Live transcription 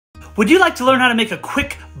Would you like to learn how to make a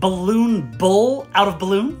quick balloon bull out of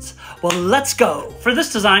balloons? Well, let's go. For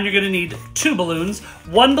this design, you're gonna need 2 balloons.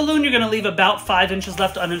 One balloon, you're gonna leave about 5 inches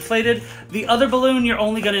left uninflated. The other balloon, you're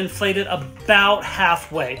only gonna inflate it about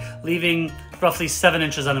halfway, leaving roughly 7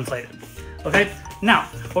 inches uninflated. Okay, now,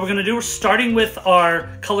 what we're gonna do, we're starting with our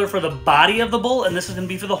color for the body of the bull, and this is gonna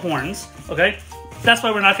be for the horns, okay? That's why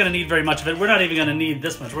we're not gonna need very much of it. We're not even gonna need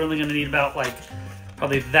this much. We're only gonna need about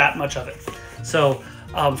probably that much of it. So,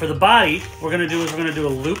 for the body, we're gonna do a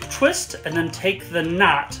loop twist and then take the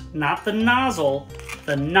knot, not the nozzle,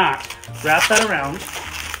 the knot, wrap that around.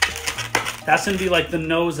 That's gonna be like the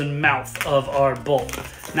nose and mouth of our bull.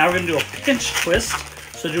 Now we're gonna do a pinch twist.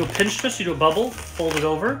 So do a pinch twist, you do a bubble, fold it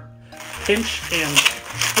over, pinch and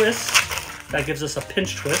twist. That gives us a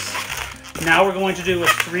pinch twist. Now we're going to do a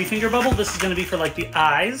 3-finger bubble. This is gonna be for like the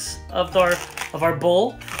eyes of our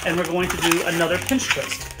bull, and we're going to do another pinch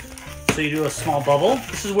twist. So you do a small bubble.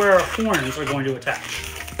 This is where our horns are going to attach.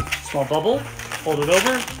 Small bubble, fold it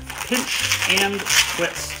over, pinch and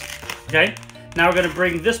twist. Okay? Now we're gonna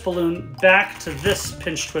bring this balloon back to this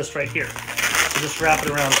pinch twist right here. So just wrap it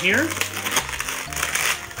around here.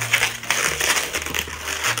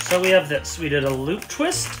 So we have this. We did a loop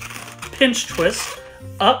twist, pinch twist,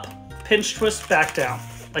 up, pinch twist, back down,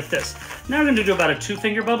 like this. Now we're gonna do about a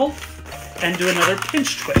 2-finger bubble and do another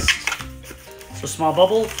pinch twist. So small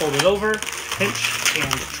bubble, fold it over, pinch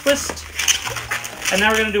and twist. And now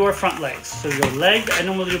we're gonna do our front legs. So we go leg, I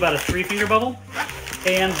normally do about a 3-finger bubble,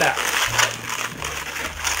 and back.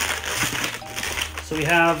 So we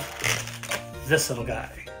have this little guy,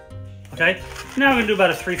 okay? Now we're gonna do about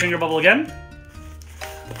a 3-finger bubble again,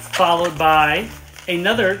 followed by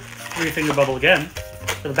another 3-finger bubble again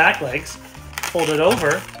for the back legs. Fold it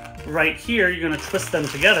over, right here, you're gonna twist them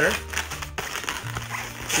together.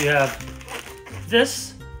 So you have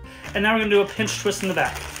this, and now we're gonna do a pinch twist in the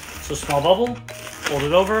back. So small bubble, fold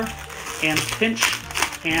it over, and pinch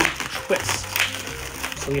and twist.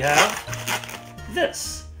 So we have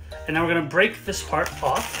this. And now we're gonna break this part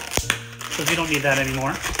off, because we don't need that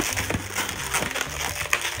anymore.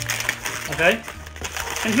 Okay?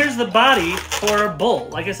 And here's the body for our bull.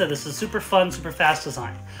 Like I said, this is super fun, super fast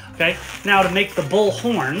design. Okay? Now to make the bull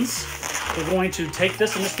horns, we're going to take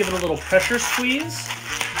this and just give it a little pressure squeeze,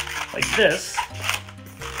 like this.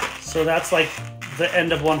 So that's like the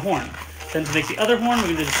end of one horn. Then to make the other horn, we're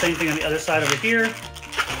gonna do the same thing on the other side over here.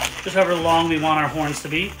 Just however long we want our horns to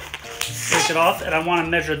be. Take it off, and I wanna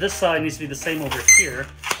measure this side needs to be the same over here.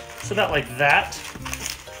 So about like that.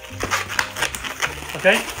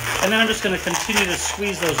 Okay? And then I'm just gonna continue to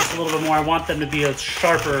squeeze those just a little bit more. I want them to be a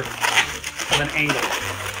sharper of an angle.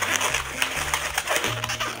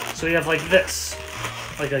 So we have like this,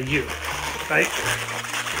 like a U, right?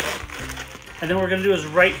 And then what we're gonna do is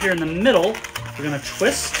right here in the middle, we're gonna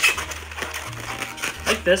twist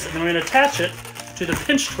like this, and then we're gonna attach it to the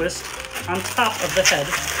pinch twist on top of the head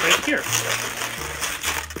right here.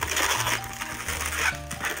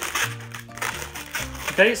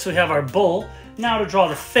 Okay, so we have our bull. Now to draw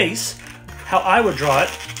the face, how I would draw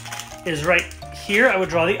it is right here, I would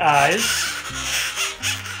draw the eyes.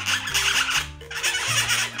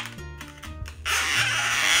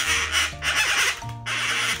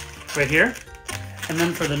 Right here. And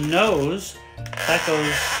then for the nose, that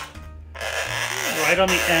goes right on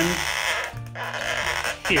the end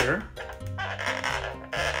here.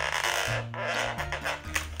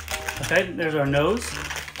 Okay, there's our nose.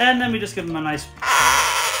 And then we just give him a nice,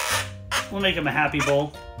 we'll make him a happy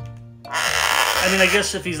bull. I mean, I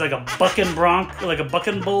guess if he's like a bucking bronc, or like a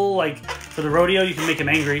bucking bull, like for the rodeo, you can make him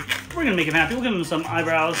angry. We're gonna make him happy. We'll give him some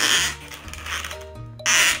eyebrows.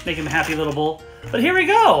 Make him a happy little bull. But here we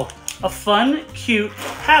go. A fun, cute,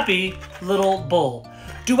 happy little bull.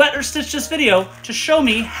 Duet or stitch this video to show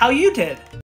me how you did.